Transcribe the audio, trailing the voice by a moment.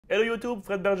Hello YouTube,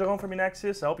 Fred Bergeron from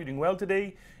Inaxsys. I hope you're doing well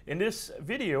today. In this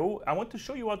video, I want to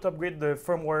show you how to upgrade the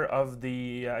firmware of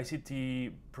the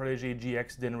ICT Protege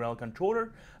GX DIN-REL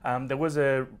controller. There was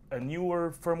a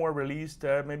newer firmware released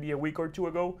maybe a week or two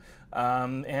ago.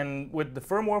 And with the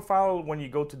firmware file, when you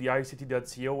go to the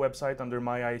ICT.co website under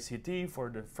My ICT for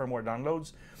the firmware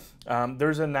downloads,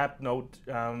 there's an app note,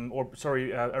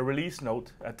 a release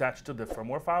note attached to the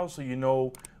firmware file, so you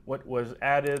know what was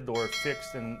added or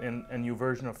fixed in a new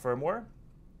version of firmware.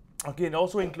 Okay, it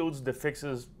also includes the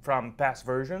fixes from past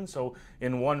versions, so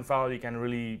in one file you can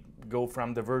really go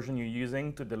from the version you're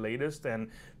using to the latest and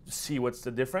see what's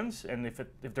the difference, and if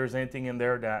there's anything in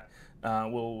there that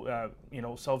will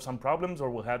solve some problems or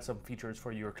will add some features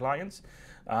for your clients.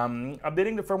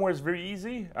 Updating the firmware is very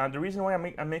easy. The reason why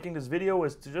I'm making this video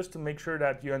is just to make sure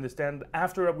that you understand,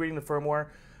 after upgrading the firmware,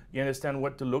 you understand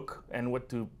what to look and what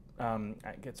to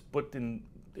gets put in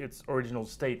its original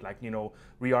state, like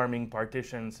rearming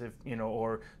partitions,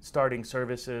 or starting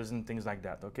services and things like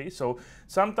that. Okay, so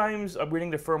sometimes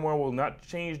upgrading the firmware will not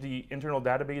change the internal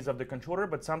database of the controller,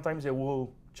 but sometimes it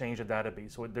will change the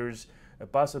database. So there's a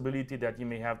possibility that you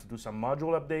may have to do some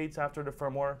module updates after the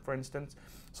firmware, for instance.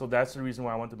 So that's the reason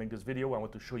why I want to make this video. I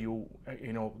want to show you,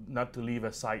 not to leave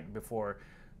a site before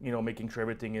making sure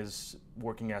everything is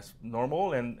working as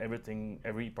normal and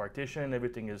every partition,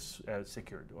 everything is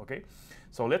secured. Okay,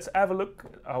 so let's have a look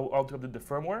how to update the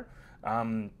firmware.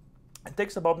 It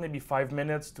takes about maybe 5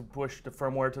 minutes to push the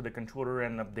firmware to the controller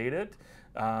and update it.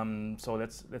 So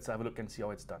let's have a look and see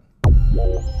how it's done.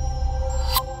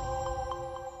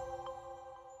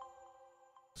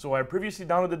 So I previously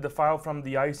downloaded the file from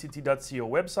the ICT.co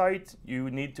website. You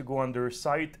need to go under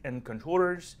Site and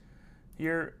Controllers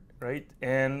here, right?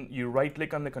 And you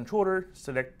right-click on the controller,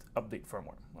 select Update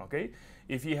Firmware, okay?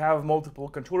 If you have multiple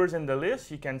controllers in the list,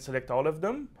 you can select all of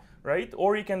them, right?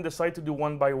 Or you can decide to do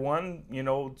one by one,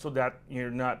 so that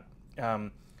you're not,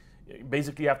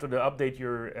 basically after the update,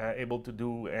 you're able to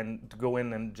go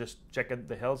in and just check at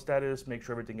the health status, make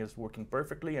sure everything is working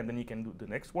perfectly, and then you can do the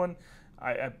next one.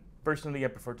 Personally, I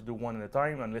prefer to do one at a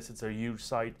time, unless it's a huge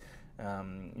site,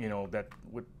 that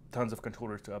with tons of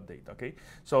controllers to update. Okay,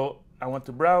 so I want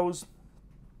to browse,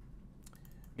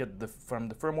 get from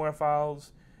the firmware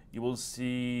files. You will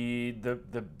see the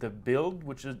build,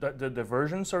 which is the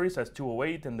version, says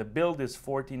 208, and the build is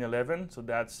 1411. So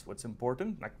that's what's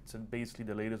important. Like, it's basically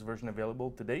the latest version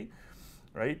available today,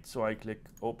 right? So I click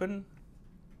Open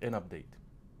and Update.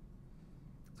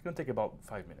 It's going to take about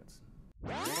 5 minutes.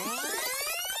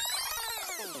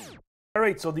 All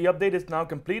right, so the update is now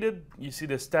completed. You see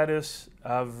the status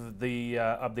of the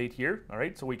update here. All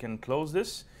right, so we can close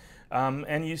this.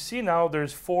 And you see now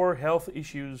there's 4 health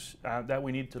issues that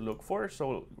we need to look for.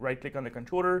 So right-click on the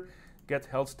controller, get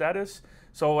health status.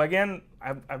 So again,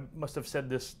 I must have said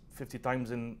this 50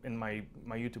 times in my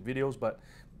YouTube videos, but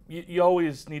you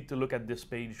always need to look at this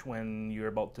page when you're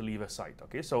about to leave a site.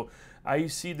 Okay, so I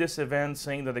see this event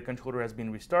saying that the controller has been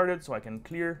restarted, so I can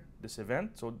clear this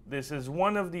event. So this is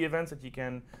one of the events that you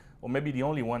can, or maybe the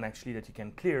only one actually that you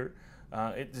can clear.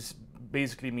 It just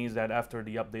basically means that after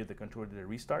the update, the controller did a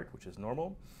restart, which is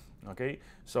normal. Okay,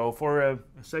 so for a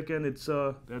second, it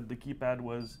saw that the keypad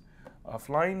was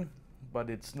offline, but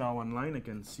it's now online. I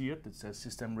can see it. It says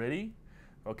system ready.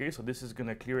 Okay, so this is going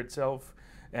to clear itself.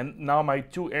 And now my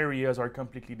 2 areas are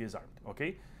completely disarmed.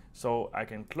 Okay, so I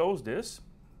can close this.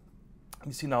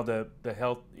 You see now the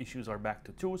health issues are back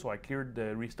to 2. So I cleared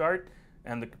the restart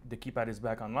and the keypad is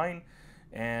back online.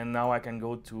 And now I can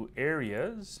go to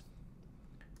areas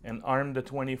and arm the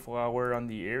 24-hour on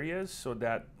the areas so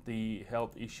that the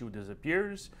health issue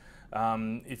disappears.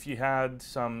 If you had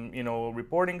some,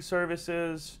 reporting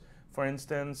services, for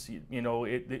instance,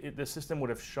 the system would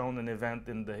have shown an event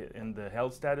in the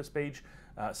health status page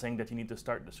saying that you need to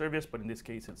start the service, but in this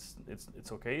case,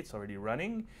 it's okay. It's already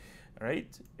running,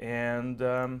 right? And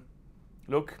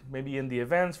look, maybe in the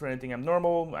events for anything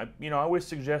abnormal, I always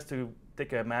suggest to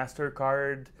take a master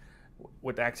card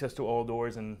with access to all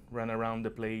doors and run around the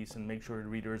place and make sure the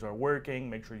readers are working.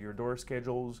 Make sure your door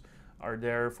schedules are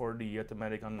there for the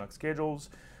automatic unlock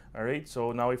schedules. All right.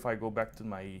 So now if I go back to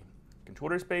my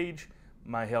controllers page,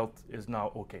 my health is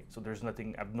now okay. So there's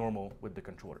nothing abnormal with the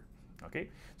controller. Okay.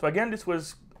 So again, this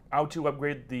was how to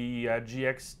upgrade the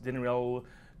GX DIN-REL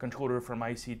controller from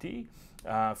ICT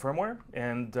firmware.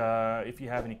 And if you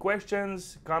have any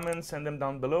questions, comments, send them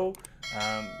down below.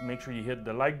 Make sure you hit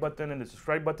the like button and the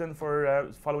subscribe button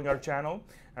for following our channel.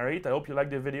 All right. I hope you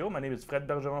liked the video. My name is Fred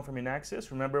Bergeron from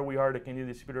Inaxsys. Remember, we are the Canadian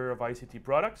distributor of ICT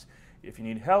products. If you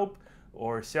need help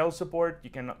or sales support, you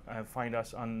can find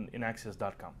us on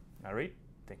inaxsys.com. All right.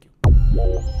 Thank you.